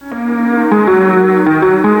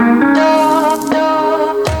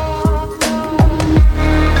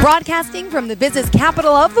Broadcasting from the business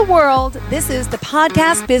capital of the world, this is the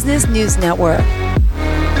Podcast Business News Network.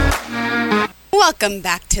 Welcome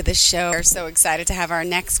back to the show. We're so excited to have our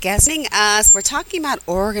next guest. We're talking about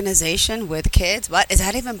organization with kids. What? Is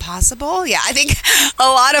that even possible? Yeah, I think a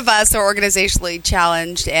lot of us are organizationally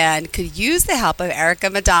challenged and could use the help of Erika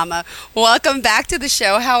Maddamma. Welcome back to the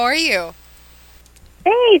show. How are you?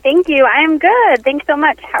 Hey, thank you. I am good. Thanks so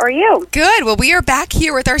much. How are you? Good. Well, we are back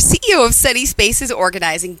here with our CEO of Sunny Spaces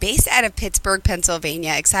Organizing, based out of Pittsburgh,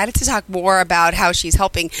 Pennsylvania. Excited to talk more about how she's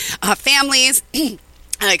helping families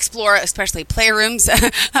explore, especially playrooms,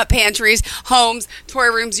 pantries, homes, toy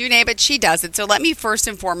rooms, you name it, she does it. So let me first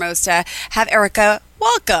and foremost have Erika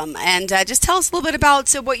welcome and just tell us a little bit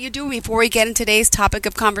about what you do before we get into today's topic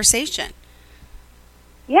of conversation.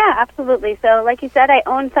 Yeah, absolutely. So like you said, I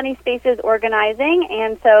own Sunny Spaces Organizing,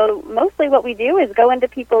 and so mostly what we do is go into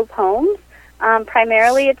people's homes.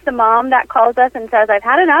 Primarily it's the mom that calls us and says, I've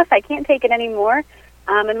had enough, I can't take it anymore.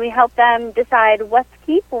 And we help them decide what to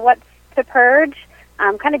keep, what's to purge,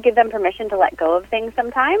 kind of give them permission to let go of things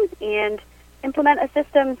sometimes, and implement a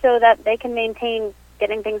system so that they can maintain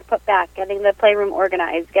getting things put back, getting the playroom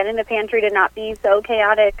organized, getting the pantry to not be so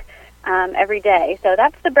chaotic every day. So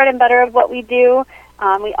that's the bread and butter of what we do.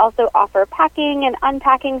 We also offer packing and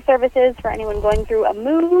unpacking services for anyone going through a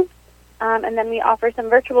move. And then we offer some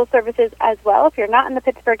virtual services as well. If you're not in the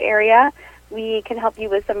Pittsburgh area, we can help you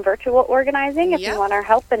with some virtual organizing if you want our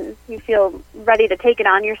help and you feel ready to take it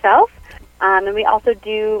on yourself. And we also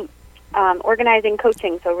do organizing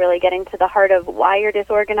coaching, so really getting to the heart of why you're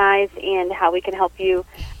disorganized and how we can help you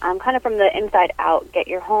kind of from the inside out get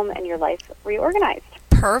your home and your life reorganized.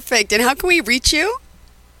 Perfect. And how can we reach you?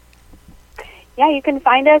 Yeah, you can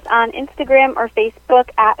find us on Instagram or Facebook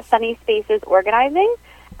at Sunny Spaces Organizing.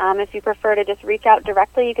 If you prefer to just reach out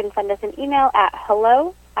directly, you can send us an email at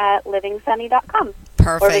hello@livingsunny.com.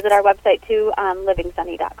 Perfect. Or visit our website too,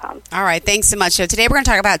 livingsunny.com. All right, thanks so much. So today we're going to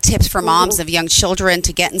talk about tips for moms of young children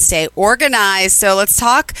to get and stay organized. So let's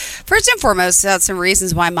talk first and foremost about some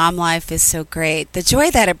reasons why mom life is so great. The joy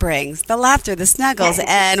that it brings, the laughter, the snuggles,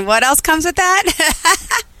 and what else comes with that?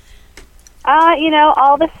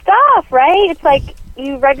 All the stuff, right? It's like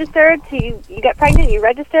you register you get pregnant, you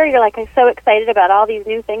register, you're like so excited about all these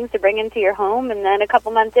new things to bring into your home, and then a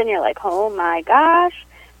couple months in, you're like, oh my gosh,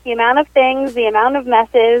 the amount of things, the amount of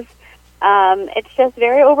messes, it's just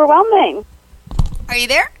very overwhelming. Are you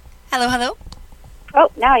there? Hello? Oh,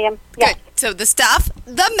 now I am. Yes. Good. So the stuff,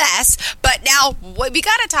 the mess, but now we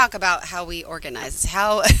got to talk about how we organize.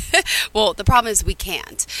 Well, the problem is we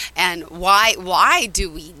can't. And why do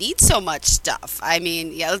we need so much stuff? I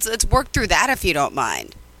mean, let's work through that if you don't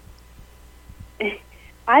mind.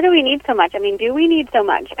 Why do we need so much? I mean, do we need so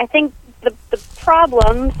much? I think the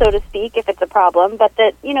problem, so to speak, if it's a problem, but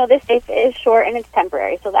that, this life is short and it's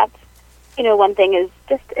temporary. So that's, one thing is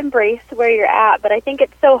just embrace where you're at. But I think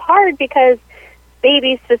it's so hard because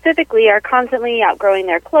babies specifically are constantly outgrowing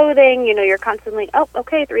their clothing. You're constantly,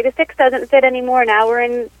 3 to 6 doesn't fit anymore. Now we're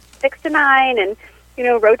in 6 to 9, and,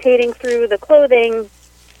 rotating through the clothing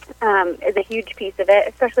is a huge piece of it,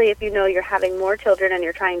 especially if you're having more children and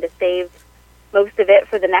you're trying to save most of it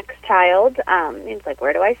for the next child. It's like,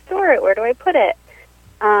 where do I store it? Where do I put it?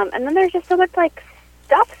 And then there's just so much,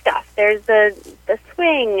 stuff. There's the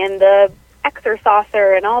swing and the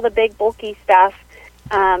exerciser and all the big, bulky stuff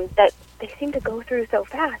that they seem to go through so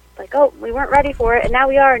fast. Like, we weren't ready for it, and now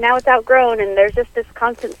we are. Now it's outgrown, and there's just this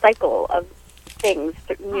constant cycle of things,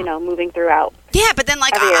 moving throughout. Yeah, but then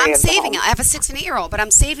I'm saving. I have a 6 and 8-year-old, but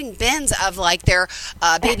I'm saving bins of their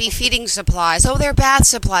baby feeding supplies. Oh, their bath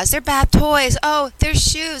supplies, their bath toys. Oh, their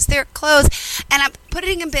shoes, their clothes, and I'm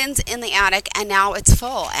putting in bins in the attic, and now it's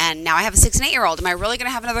full. And now I have a 6 and 8-year-old. Am I really going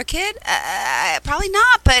to have another kid? Probably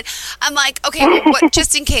not. But I'm like, okay, what,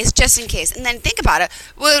 just in case. And then think about it.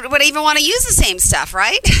 Would I even want to use the same stuff,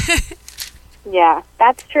 right? Yeah,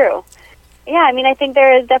 that's true. Yeah, I mean, I think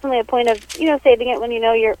there is definitely a point of, saving it when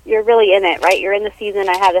you're really in it, right? You're in the season.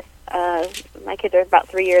 I had my kids are about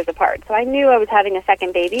 3 years apart, so I knew I was having a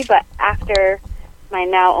second baby, but after my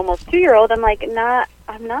now almost 2-year-old, I'm like, I'm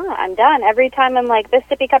done. Every time I'm like, this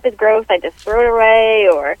sippy cup is gross, I just throw it away,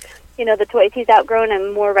 or, the toys he's outgrown,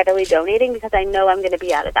 I'm more readily donating because I know I'm going to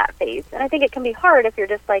be out of that phase. And I think it can be hard if you're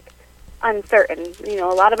just, uncertain. A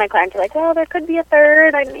lot of my clients are like, well, there could be a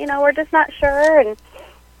third, we're just not sure, and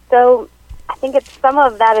so I think it's some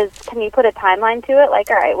of that is, can you put a timeline to it? All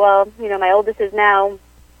right, well, my oldest is now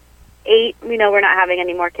 8. We're not having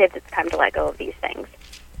any more kids. It's time to let go of these things.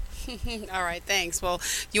 All right, thanks. Well,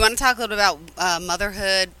 you want to talk a little bit about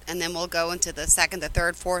motherhood, and then we'll go into the second, the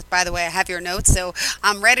third, fourth. By the way, I have your notes, so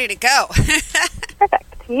I'm ready to go.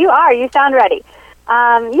 Perfect. You are. You sound ready.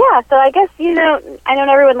 So I guess, I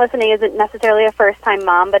know everyone listening isn't necessarily a first-time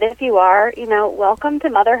mom, but if you are, welcome to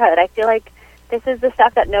motherhood. I feel like this is the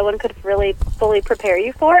stuff that no one could really fully prepare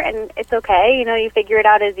you for, and it's okay. You figure it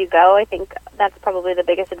out as you go. I think that's probably the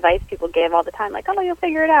biggest advice people give all the time, like, oh, you'll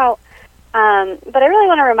figure it out. But I really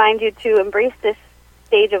want to remind you to embrace this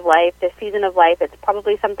stage of life, this season of life. It's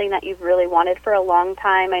probably something that you've really wanted for a long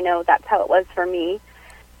time. I know that's how it was for me.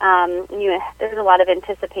 There's a lot of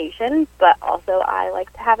anticipation, but also I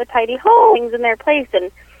like to have a tidy home, things in their place,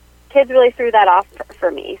 and kids really threw that off for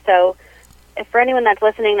me. So if for anyone that's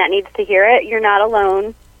listening that needs to hear it, you're not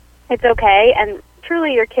alone. It's okay, and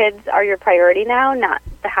truly your kids are your priority now, not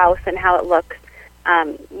the house and how it looks.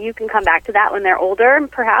 You can come back to that when they're older,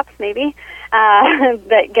 perhaps, maybe,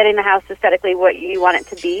 but getting the house aesthetically what you want it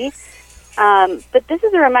to be. But this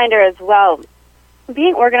is a reminder as well.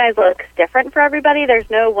 Being organized looks different for everybody. There's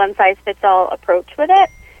no one-size-fits-all approach with it.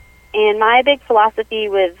 And my big philosophy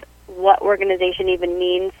with what organization even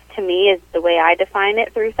means to me is the way I define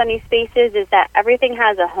it through Sunny Spaces is that everything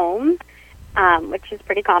has a home, which is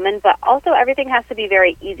pretty common, but also everything has to be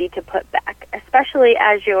very easy to put back, especially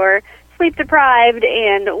as you're sleep-deprived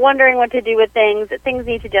and wondering what to do with things. Things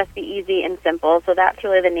need to just be easy and simple, so that's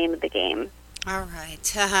really the name of the game. All right.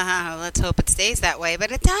 Let's hope it stays that way,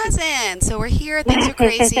 but it doesn't. So we're here. Things are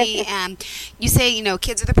crazy. And you say,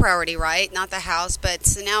 kids are the priority, right? Not the house. But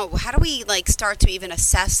so now how do we start to even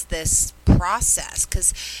assess this process?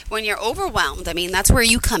 Because when you're overwhelmed, that's where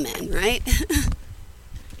you come in, right?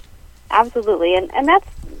 Absolutely. And that's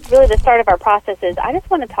really the start of our process is I just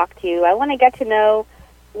want to talk to you. I want to get to know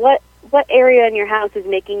what area in your house is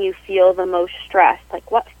making you feel the most stressed.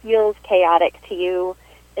 Like what feels chaotic to you?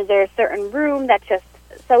 Is there a certain room that's just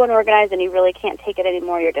so unorganized and you really can't take it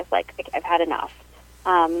anymore? You're just like, I've had enough.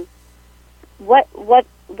 What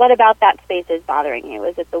about that space is bothering you?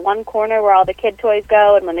 Is it the one corner where all the kid toys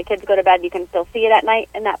go, and when the kids go to bed, you can still see it at night,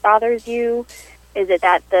 and that bothers you? Is it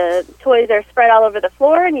that the toys are spread all over the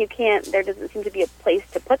floor and there doesn't seem to be a place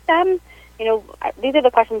to put them? These are the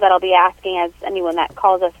questions that I'll be asking as anyone that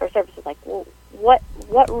calls us for services. Like, well,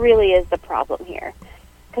 what really is the problem here?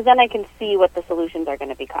 Because then I can see what the solutions are going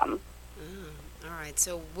to become. All right.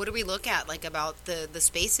 So what do we look at, about the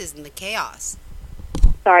spaces and the chaos?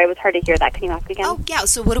 Sorry, it was hard to hear that. Can you ask again? Oh, yeah.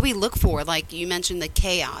 So what do we look for? Like you mentioned the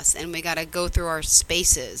chaos, and we got to go through our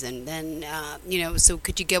spaces. And then, so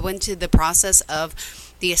could you go into the process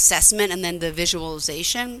of the assessment and then the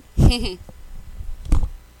visualization?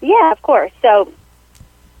 Yeah, of course. So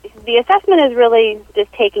the assessment is really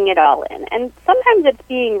just taking it all in. And sometimes it's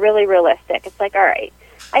being really realistic. It's like, all right,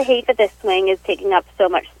 I hate that this swing is taking up so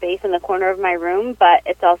much space in the corner of my room, but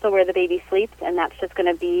it's also where the baby sleeps, and that's just going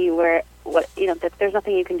to be there's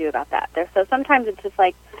nothing you can do about that. So sometimes it's just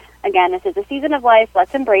like, again, this is a season of life,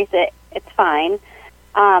 let's embrace it, it's fine.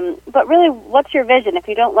 But really, what's your vision? If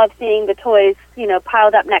you don't love seeing the toys,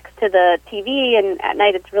 piled up next to the TV, and at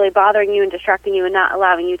night it's really bothering you and distracting you and not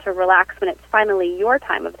allowing you to relax when it's finally your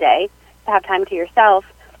time of day, to have time to yourself,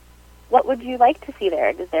 what would you like to see there?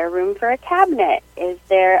 Is there room for a cabinet? Is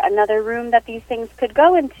there another room that these things could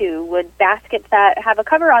go into? Would baskets that have a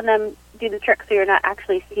cover on them do the trick so you're not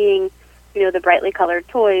actually seeing, the brightly colored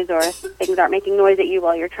toys, or things aren't making noise at you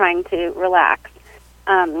while you're trying to relax?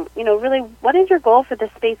 Really, what is your goal for the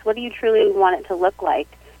space? What do you truly want it to look like?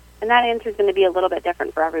 And that answer is going to be a little bit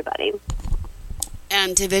different for everybody.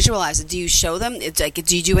 And to visualize it, do you show them? It's like,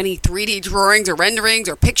 do you do any 3D drawings or renderings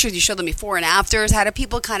or pictures? You show them before and afters? How do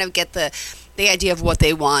people kind of get the idea of what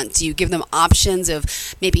they want? Do you give them options of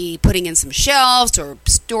maybe putting in some shelves or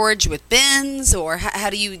storage with bins? Or how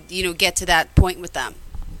do you, get to that point with them?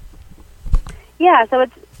 Yeah, so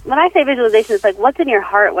when I say visualization, it's like, what's in your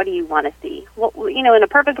heart? What do you want to see? In a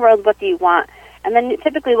perfect world, what do you want? And then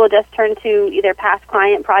typically we'll just turn to either past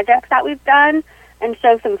client projects that we've done and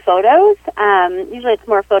show some photos. Usually it's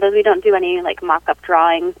more photos. We don't do any mock-up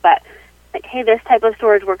drawings, but hey, this type of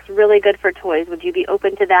storage works really good for toys. Would you be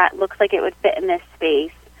open to that? Looks like it would fit in this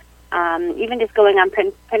space. Even just going on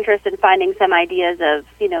Pinterest and finding some ideas of,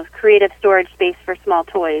 creative storage space for small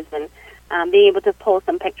toys, and being able to pull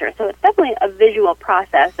some pictures. So it's definitely a visual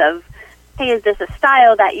process of, hey, is this a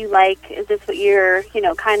style that you like? Is this what you're,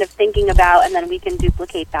 kind of thinking about? And then we can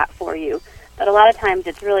duplicate that for you. But a lot of times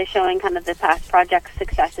it's really showing kind of the past project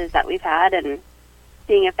successes that we've had and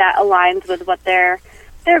seeing if that aligns with what their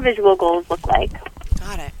visual goals look like.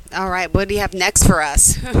 Got it. All right. What do you have next for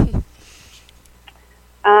us?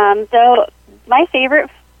 So my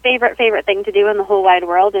favorite thing to do in the whole wide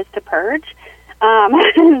world is to purge.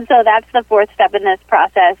 So that's the fourth step in this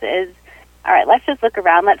process is, all right, let's just look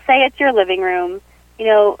around. Let's say it's your living room.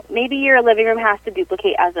 maybe your living room has to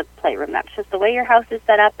duplicate as a playroom. That's just the way your house is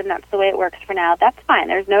set up, and that's the way it works for now. That's fine.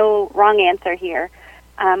 There's no wrong answer here.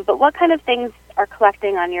 But what kind of things are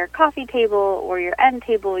collecting on your coffee table or your end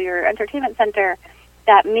table, your entertainment center,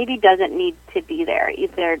 that maybe doesn't need to be there?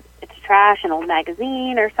 Either it's trash, an old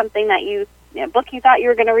magazine, or something that a book you thought you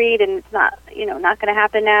were going to read and it's not going to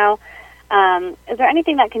happen now. Is there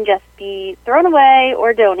anything that can just be thrown away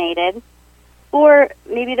or donated? Or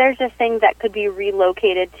maybe there's just things that could be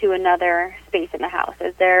relocated to another space in the house.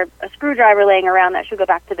 Is there a screwdriver laying around that should go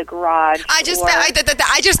back to the garage? I just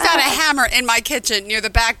found a hammer in my kitchen near the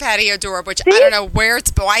back patio door, which I don't know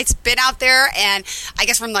why it's been out there, and I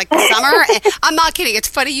guess from like the summer. And I'm not kidding. It's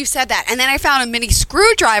funny you said that. And then I found a mini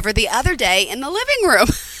screwdriver the other day in the living room.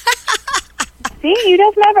 See, you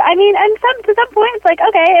just never. I mean, and to some point, it's like,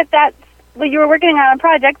 okay, if that's you were working on a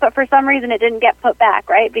project, but for some reason it didn't get put back,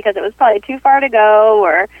 right? Because it was probably too far to go,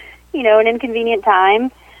 or an inconvenient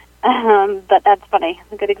time. But that's funny.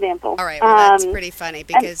 A good example. All right, well, that's pretty funny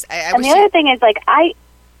because I and the other thing is, like,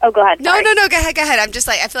 oh, go ahead. No, go ahead. I'm just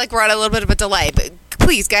like, I feel like we're on a little bit of a delay, but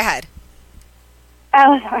please go ahead.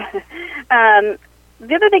 Oh, sorry.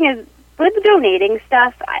 The other thing is, with donating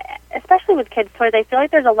stuff, especially with kids' toys, I feel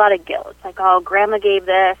like there's a lot of guilt. It's like, oh, Grandma gave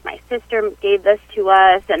this, my sister gave this to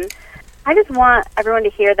us, and I just want everyone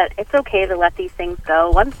to hear that it's okay to let these things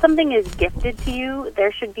go. Once something is gifted to you,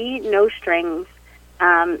 there should be no strings.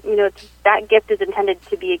 That gift is intended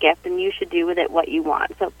to be a gift, and you should do with it what you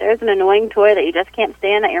want. So if there's an annoying toy that you just can't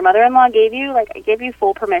stand that your mother-in-law gave you, I give you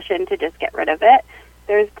full permission to just get rid of it.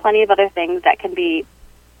 There's plenty of other things that can be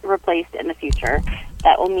replaced in the future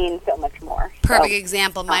that will mean so much more. Perfect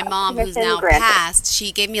example. My mom, who's now passed,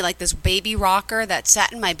 she gave me this baby rocker that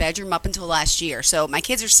sat in my bedroom up until last year. So my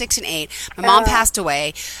kids are 6 and 8. My mom passed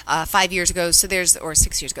away 5 years ago, or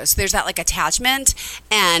 6 years ago. So there's that attachment,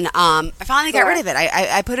 and I finally got rid of it.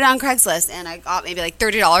 I put it on Craigslist, and I got maybe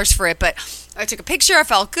 $30 for it, but I took a picture, I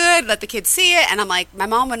felt good, let the kids see it, and I'm like, my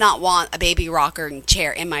mom would not want a baby rocker and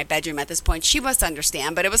chair in my bedroom at this point. She must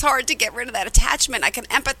understand, but it was hard to get rid of that attachment. I can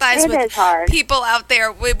empathize with people out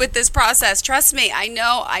there with this process. Trust me, I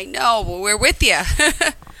know, we're with you.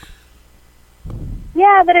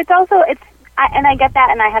 Yeah, but it's also, and I get that,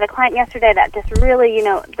 and I had a client yesterday that just really,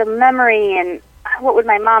 the memory and what would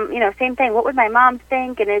my mom, same thing, what would my mom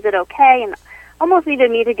think, and is it okay, and almost needed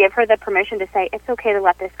me to give her the permission to say, it's okay to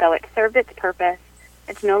let this go. It served its purpose.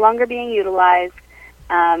 It's no longer being utilized.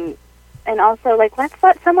 And also, let's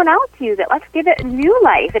let someone else use it. Let's give it new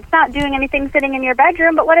life. It's not doing anything sitting in your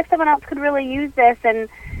bedroom, but what if someone else could really use this and,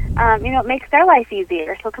 it makes their life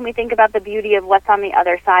easier. So can we think about the beauty of what's on the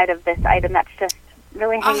other side of this item that's just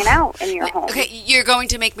really hanging out in your home? Okay, you're going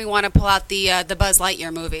to make me want to pull out the Buzz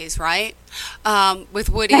Lightyear movies, right? With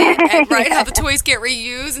Woody, and, right? How the toys get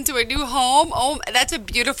reused into a new home. Oh, that's a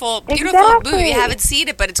beautiful movie. You haven't seen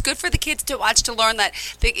it, but it's good for the kids to watch to learn that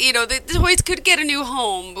the toys could get a new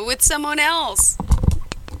home, but with someone else.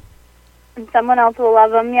 And someone else will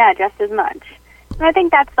love them, just as much. And I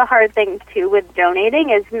think that's the hard thing too with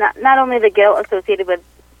donating is not only the guilt associated with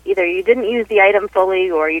either you didn't use the item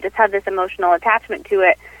fully or you just had this emotional attachment to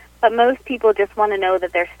it, but most people just want to know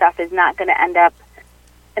that their stuff is not going to end up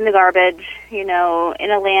in the garbage, in a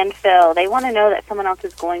landfill. They want to know that someone else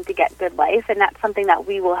is going to get good life, and that's something that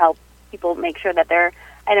we will help people make sure that their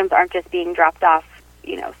items aren't just being dropped off,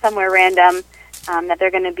 somewhere random, that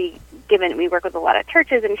they're going to be given. We work with a lot of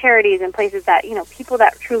churches and charities and places that, people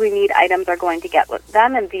that truly need items are going to get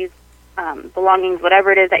them, and these belongings,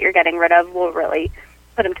 whatever it is that you're getting rid of, will really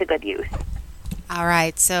put them to good use. All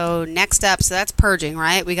right, so next up, so that's purging,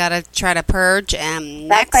 right? We got to try to purge,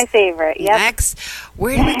 and that's my favorite. Yep. Next,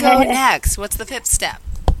 where do we go next? What's the 5th step?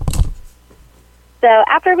 So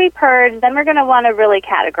after we purge, then we're going to want to really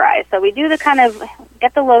categorize. So we do the kind of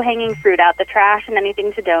get the low-hanging fruit out, the trash and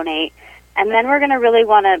anything to donate, and then we're going to really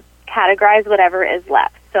want to categorize whatever is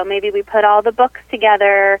left. So maybe we put all the books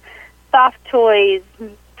together, soft toys,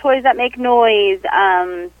 toys that make noise.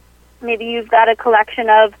 Maybe you've got a collection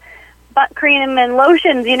of butt cream and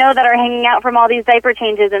lotions, that are hanging out from all these diaper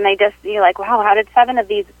changes, and they just, you're like, wow, how did 7 of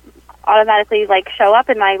these automatically, show up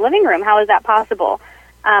in my living room? How is that possible?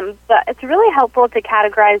 But it's really helpful to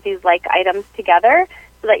categorize these, items together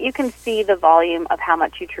so that you can see the volume of how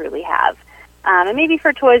much you truly have. And maybe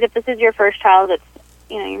for toys, if this is your first child, it's,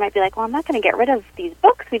 you might be like, well, I'm not going to get rid of these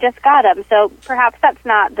books. We just got them. So perhaps that's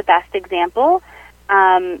not the best example.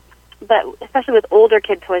 But especially with older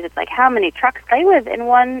kid toys, it's like how many trucks play with in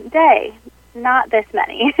one day? Not this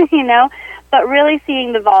many, But really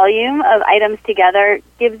seeing the volume of items together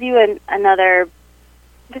gives you another,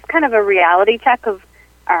 just kind of a reality check of,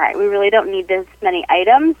 all right, we really don't need this many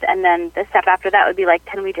items. And then the step after that would be like,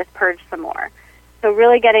 can we just purge some more? So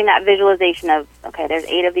really getting that visualization of, okay, there's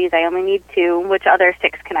 8 of these, I only need 2. Which other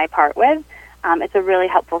 6 can I part with? It's a really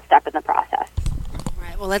helpful step in the process. All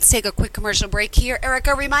right, well, let's take a quick commercial break here.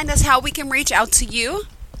 Erika, remind us how we can reach out to you.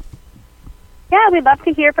 Yeah, we'd love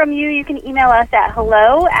to hear from you. You can email us at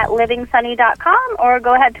hello@livingsunny.com or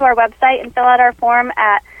go ahead to our website and fill out our form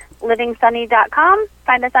at livingsunny.com.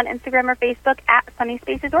 Find us on Instagram or Facebook at Sunny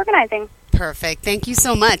Spaces Organizing. Perfect. Thank you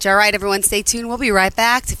so much. All right, everyone, stay tuned. We'll be right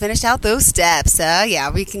back to finish out those steps.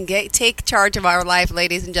 We can take charge of our life,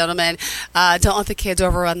 ladies and gentlemen. Don't let the kids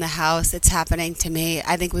overrun the house. It's happening to me.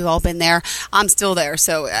 I think we've all been there. I'm still there,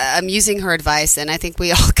 so I'm using her advice, and I think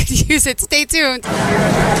we all could use it. Stay tuned.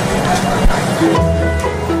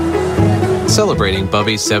 Celebrating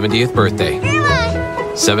Bubby's 70th birthday.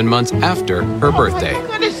 7 months after her birthday.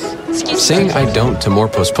 Saying I don't to more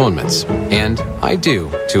postponements, and I do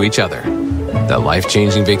to each other. The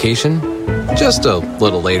life-changing vacation? Just a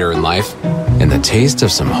little later in life. And the taste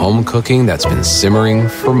of some home cooking that's been simmering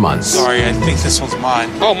for months. Sorry, I think this one's mine.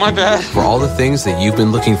 Oh, my bad. For all the things that you've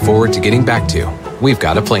been looking forward to getting back to, we've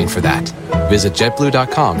got a plane for that. Visit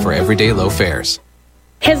JetBlue.com for everyday low fares.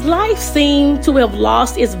 Has life seemed to have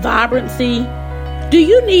lost its vibrancy? Do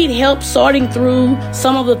you need help sorting through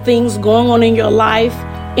some of the things going on in your life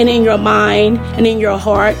and in your mind and in your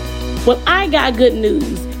heart? Well, I got good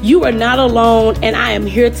news. You are not alone, and I am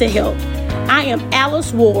here to help. I am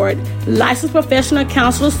Alice Ward, licensed professional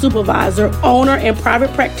counselor supervisor, owner, and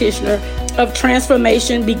private practitioner of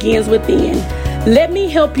Transformation Begins Within. Let me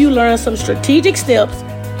help you learn some strategic steps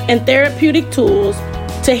and therapeutic tools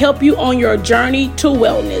to help you on your journey to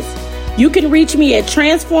wellness. You can reach me at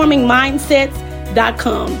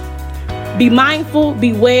transformingmindsets.com. Be mindful,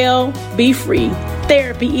 be well, be free.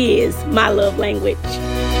 Therapy is my love language.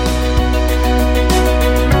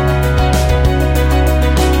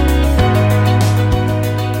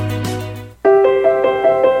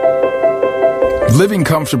 Living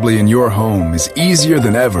comfortably in your home is easier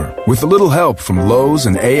than ever with a little help from Lowe's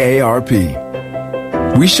and AARP.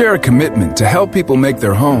 We share a commitment to help people make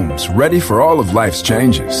their homes ready for all of life's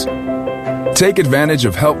changes. Take advantage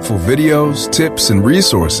of helpful videos, tips, and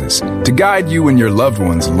resources to guide you and your loved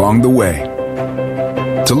ones along the way.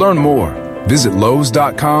 To learn more, visit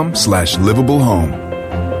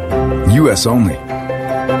lowes.com/livablehome. U.S. only.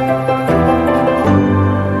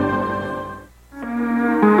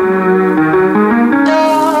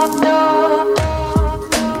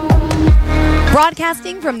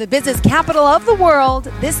 Broadcasting from the business capital of the world,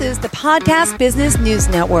 this is the Podcast Business News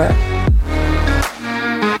Network.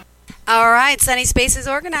 All right, Sunny Spaces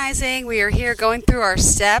Organizing. We are here going through our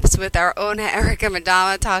steps with our own Erika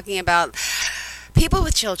Maddamma, talking about people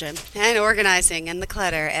with children and organizing and the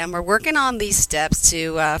clutter. And we're working on these steps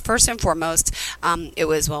to, first and foremost, it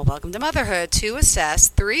was, welcome to motherhood, 2, assess,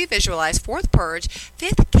 3, visualize, 4th, purge,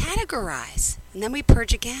 5th, categorize, and then we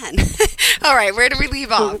purge again. All right, where do we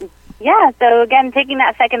leave off? Yeah, so again, taking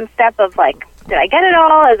that second step of like, did I get it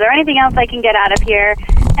all? Is there anything else I can get out of here?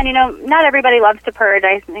 And, not everybody loves to purge.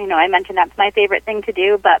 I mentioned that's my favorite thing to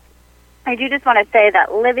do, but I do just want to say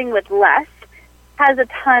that living with less has a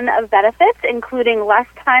ton of benefits, including less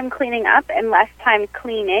time cleaning up and less time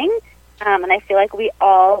cleaning. And I feel like we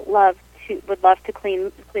all would love to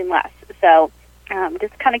clean less. So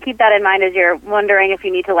just kind of keep that in mind as you're wondering if you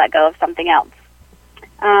need to let go of something else.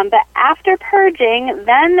 But after purging,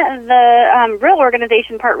 then the real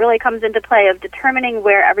organization part really comes into play of determining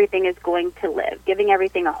where everything is going to live, giving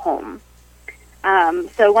everything a home.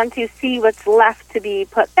 So once you see what's left to be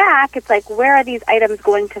put back, it's like, where are these items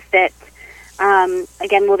going to fit?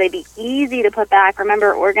 Again, will they be easy to put back?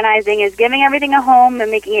 Remember, organizing is giving everything a home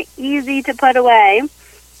and making it easy to put away.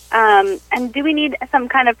 And do we need some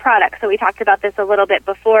kind of product? So we talked about this a little bit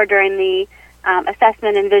before during the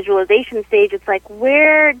assessment and visualization stage. It's like,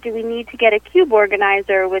 where do we need to get a cube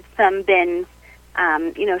organizer with some bins,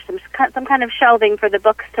 some kind of shelving for the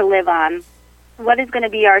books to live on? What is going to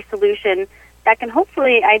be our solution that can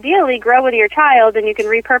hopefully, ideally, grow with your child and you can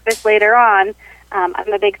repurpose later on?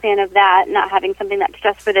 I'm a big fan of that, not having something that's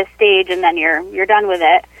just for this stage and then you're done with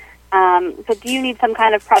it. So do you need some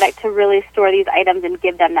kind of product to really store these items and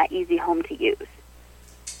give them that easy home to use?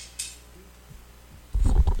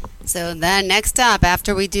 So then next up,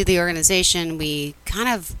 after we do the organization, we kind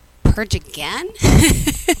of purge again.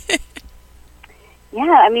 Yeah,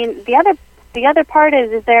 I mean, the other part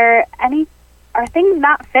is are things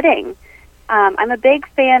not fitting? I'm a big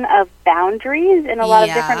fan of boundaries in a lot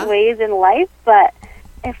of different ways in life, but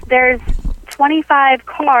if there's 25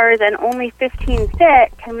 cars and only 15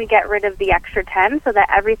 fit, can we get rid of the extra 10 so that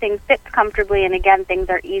everything fits comfortably and, again, things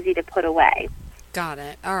are easy to put away? Got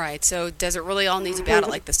it. All right. So does it really all need to be out at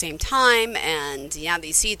like the same time? And yeah,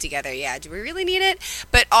 these see it together. Yeah. Do we really need it?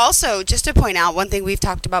 But also, just to point out, one thing we've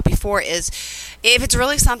talked about before is if it's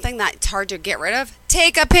really something that's hard to get rid of,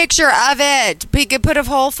 take a picture of it. We could put a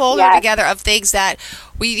whole folder together of things that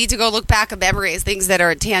we need to go look back at memories, things that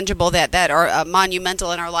are tangible, that are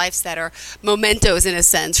monumental in our lives, that are mementos in a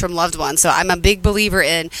sense from loved ones. So I'm a big believer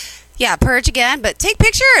in, purge again, but take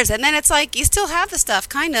pictures. And then it's like you still have the stuff,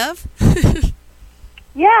 kind of.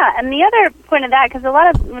 Yeah, and the other point of that, because a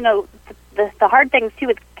lot of, the hard things, too,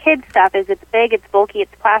 with kids stuff is it's big, it's bulky,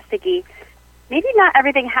 it's plasticky. Maybe not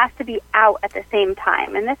everything has to be out at the same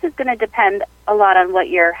time, and this is going to depend a lot on what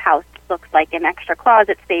your house looks like, an extra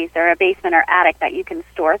closet space or a basement or attic that you can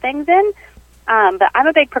store things in. But I'm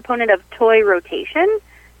a big proponent of toy rotation.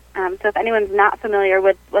 So if anyone's not familiar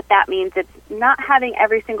with what that means, it's not having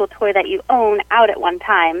every single toy that you own out at one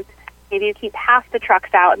time. Maybe you keep half the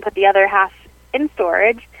trucks out and put the other half in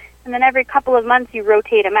storage, and then every couple of months you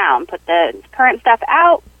rotate them out and put the current stuff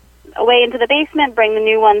out, away into the basement, bring the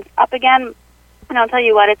new ones up again. And I'll tell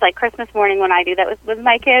you what, it's like Christmas morning when I do that with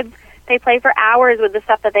my kids. They play for hours with the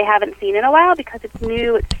stuff that they haven't seen in a while because it's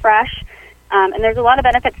new, it's fresh, and there's a lot of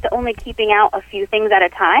benefits to only keeping out a few things at a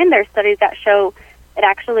time. There's studies that show it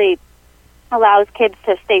actually allows kids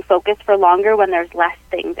to stay focused for longer when there's less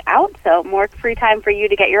things out, so more free time for you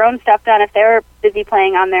to get your own stuff done if they're busy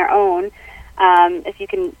playing on their own. If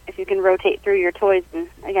you can rotate through your toys, and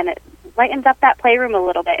again, it lightens up that playroom a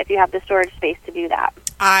little bit if you have the storage space to do that.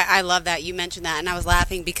 I love that you mentioned that, and I was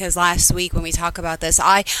laughing because last week when we talk about this,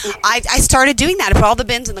 I started doing that. I put all the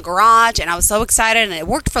bins in the garage, and I was so excited, and it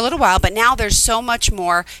worked for a little while. But now there's so much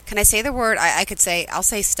more. Can I say the word? I'll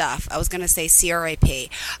say stuff. I was going to say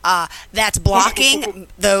CRAP. That's blocking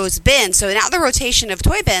those bins. So now the rotation of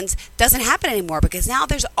toy bins doesn't happen anymore because now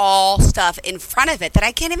there's all stuff in front of it that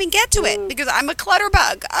I can't even get to it because I'm a clutter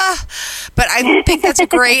bug. But I think that's a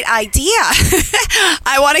great idea.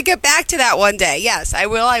 I want to get back to that one day. Yes,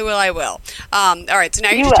 I will. All right, so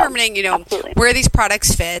now you're determining, where these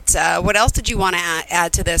products fit. What else did you want to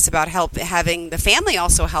add to this about having the family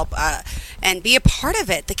also help and be a part of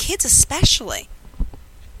it, the kids especially?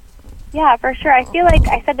 Yeah, for sure. I feel like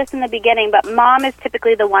I said this in the beginning, but mom is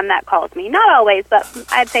typically the one that calls me. Not always, but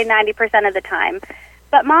I'd say 90% of the time.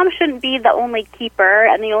 But mom shouldn't be the only keeper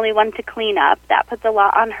and the only one to clean up. That puts a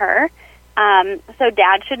lot on her. So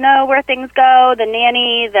dad should know where things go. The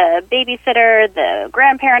nanny, the babysitter, the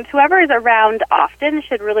grandparents, whoever is around often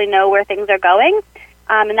should really know where things are going.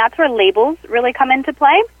 And that's where labels really come into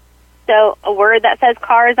play. So a word that says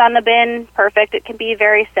cars on the bin, perfect. It can be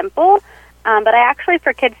very simple. But I actually,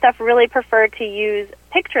 for kids stuff, really prefer to use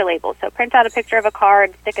picture labels. So print out a picture of a car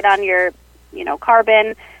and stick it on your, car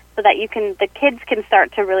bin so that the kids can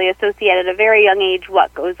start to really associate at a very young age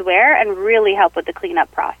what goes where and really help with the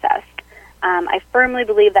cleanup process. I firmly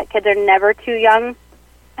believe that kids are never too young.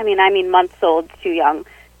 I mean months old too young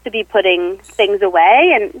to be putting things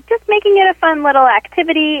away and just making it a fun little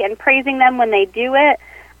activity and praising them when they do it.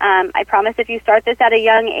 I promise if you start this at a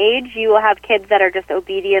young age, you will have kids that are just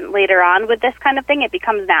obedient later on with this kind of thing. It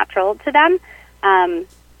becomes natural to them.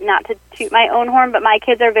 Not to toot my own horn, but my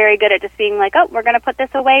kids are very good at just being like, oh, we're going to put this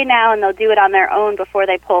away now, and they'll do it on their own before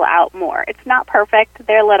they pull out more. It's not perfect.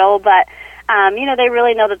 They're little, but they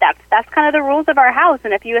really know that that's kind of the rules of our house,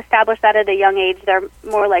 and if you establish that at a young age, they're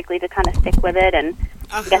more likely to kind of stick with it, and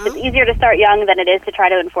I guess it's easier to start young than it is to try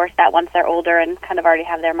to enforce that once they're older and kind of already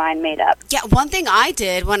have their mind made up. Yeah, one thing I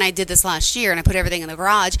did when I did this last year, and I put everything in the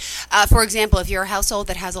garage, for example, if you're a household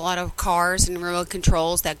that has a lot of cars and remote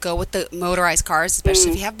controls that go with the motorized cars,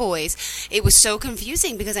 especially if you have boys, it was so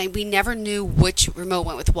confusing because we never knew which remote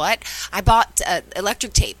went with what. I bought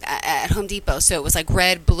electric tape at Home Depot, so it was like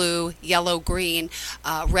red, blue, yellow, green,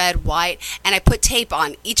 red, white, and I put tape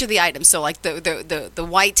on each of the items. So like the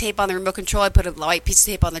white tape on the remote control, I put a white piece of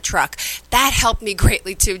tape on the truck. That helped me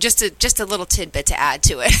greatly too. Just a little tidbit to add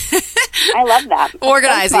to it. I love that.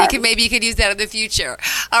 Organizing. Maybe you could use that in the future.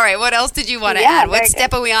 All right. What else did you want to add? What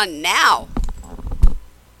step are we on now?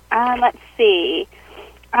 Let's see.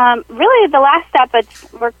 Really, the last step,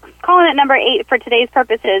 we're calling it number 8 for today's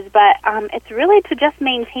purposes, but it's really to just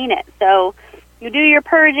maintain it. So you do your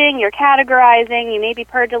purging, your categorizing, you maybe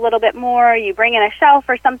purge a little bit more, you bring in a shelf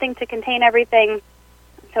or something to contain everything.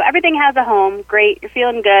 So everything has a home. Great. You're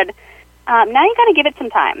feeling good. Now you got to give it some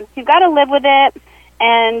time. You've got to live with it,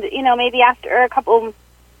 and maybe after a couple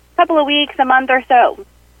of weeks, a month or so,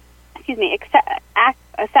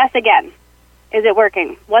 assess again. Is it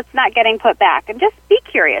working? What's not getting put back? And just be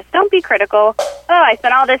curious. Don't be critical. Oh, I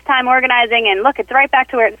spent all this time organizing, and look, it's right back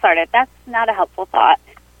to where it started. That's not a helpful thought.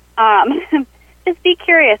 Just be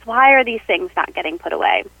curious. Why are these things not getting put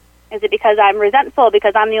away? Is it because I'm resentful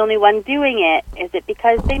because I'm the only one doing it? Is it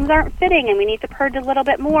because things aren't fitting and we need to purge a little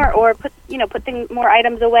bit more, or put more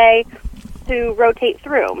items away to rotate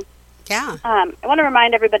through? Yeah. I want to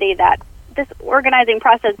remind everybody that this organizing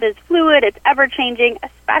process is fluid. It's ever-changing,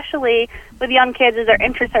 especially with young kids as their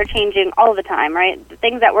interests are changing all the time, right? The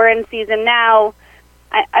things that we're in season now,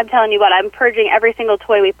 I'm telling you what, I'm purging every single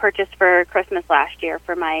toy we purchased for Christmas last year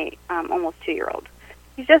for my almost 2-year-old.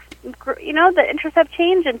 He's just, the interests have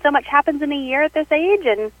changed, and so much happens in a year at this age,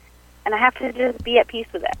 and I have to just be at peace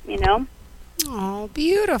with it, Oh,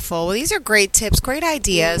 beautiful. Well, these are great tips, great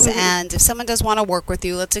ideas, and if someone does want to work with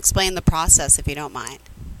you, let's explain the process, if you don't mind.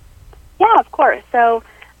 Yeah, of course. So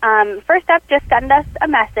first up, just send us a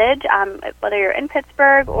message. Whether you're in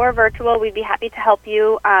Pittsburgh or virtual, we'd be happy to help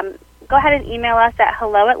you. Go ahead and email us at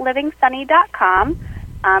hello@livingsunny.com,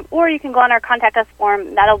 or you can go on our Contact Us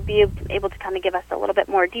form. That'll be able to kind of give us a little bit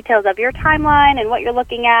more details of your timeline and what you're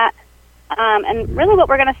looking at. And really what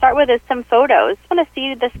we're going to start with is some photos. We want to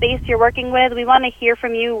see the space you're working with. We want to hear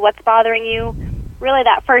from you, what's bothering you. Really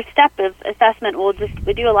that first step of assessment,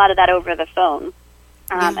 we do a lot of that over the phone.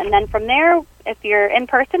 And then from there, if you're in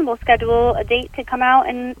person, we'll schedule a date to come out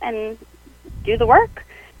and do the work.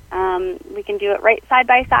 We can do it right side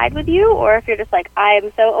by side with you, or if you're just like,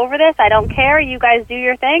 I'm so over this, I don't care, you guys do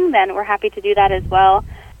your thing, then we're happy to do that as well.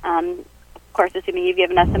 Of course, assuming you've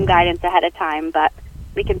given us some guidance ahead of time, but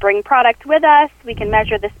we can bring product with us, we can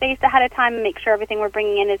measure the space ahead of time and make sure everything we're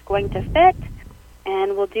bringing in is going to fit,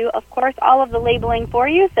 and we'll do, of course, all of the labeling for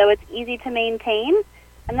you so it's easy to maintain.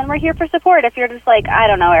 And then we're here for support. If you're just like, I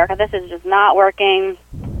don't know, Erika, this is just not working.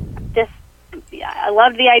 I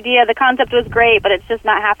loved the idea. The concept was great, but it's just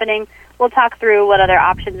not happening. We'll talk through what other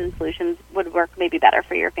options and solutions would work maybe better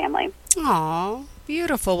for your family. Aw,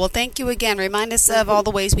 beautiful. Well, thank you again. Remind us of all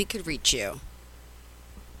the ways we could reach you.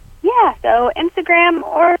 Yeah, so Instagram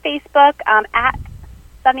or Facebook at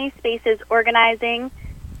Sunny Spaces Organizing.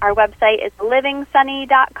 Our website is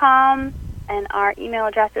livingsunny.com. And our email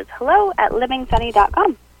address is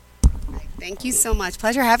hello@livingsunny.com. Thank you so much.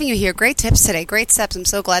 Pleasure having you here. Great tips today. Great steps. I'm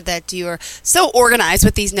so glad that you are so organized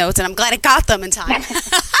with these notes, and I'm glad I got them in time.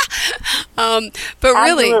 But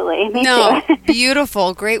really, absolutely. Me too.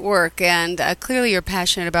 Beautiful. Great work. And clearly you're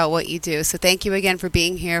passionate about what you do. So thank you again for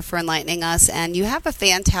being here, for enlightening us. And you have a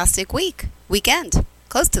fantastic weekend.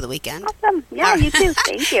 Close to the weekend. Awesome. Yeah, you too.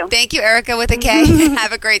 Thank you. Thank you, Erika, with a K.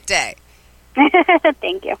 Have a great day.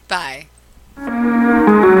 Thank you. Bye.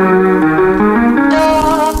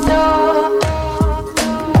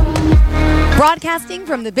 Broadcasting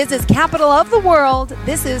from the business capital of the world,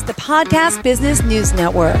 this is the Podcast Business News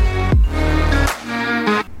Network.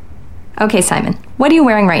 Okay, Simon, what are you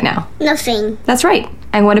wearing right now? Nothing. That's right.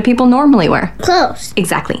 And what do people normally wear? Clothes.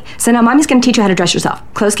 Exactly. So now Mommy's going to teach you how to dress yourself.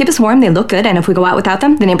 Clothes keep us warm, they look good, and if we go out without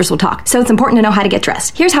them, the neighbors will talk. So it's important to know how to get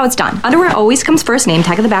dressed. Here's how it's done. Underwear always comes first, name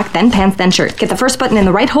tag at the back, then pants, then shirt. Get the first button in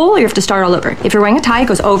the right hole, or you have to start all over. If you're wearing a tie, it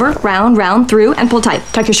goes over, round, through, and pull tight.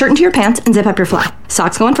 Tuck your shirt into your pants and zip up your fly.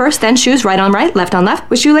 Socks going first, then shoes right on right, left on left.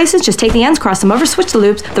 With shoelaces, just take the ends, cross them over, switch the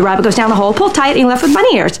loops. The rabbit goes down the hole, pull tight, and you're left with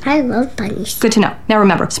bunny ears. I love bunnies. Good to know. Now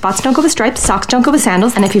remember, spots don't go with stripes, socks don't go with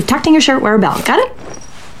sandals, and if you've tucked in your shirt, wear a belt. Got it?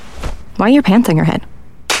 Why are your pants on your head?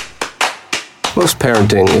 Most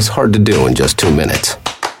parenting is hard to do in just 2 minutes.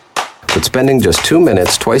 But spending just 2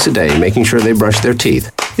 minutes twice a day making sure they brush their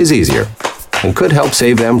teeth is easier and could help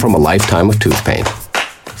save them from a lifetime of tooth pain.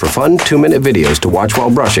 For fun 2-minute videos to watch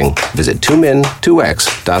while brushing, visit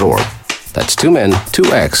 2min2x.org. That's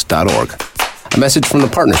 2min2x.org. A message from the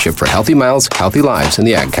Partnership for Healthy Mouths, Healthy Lives and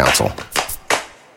the Ag Council.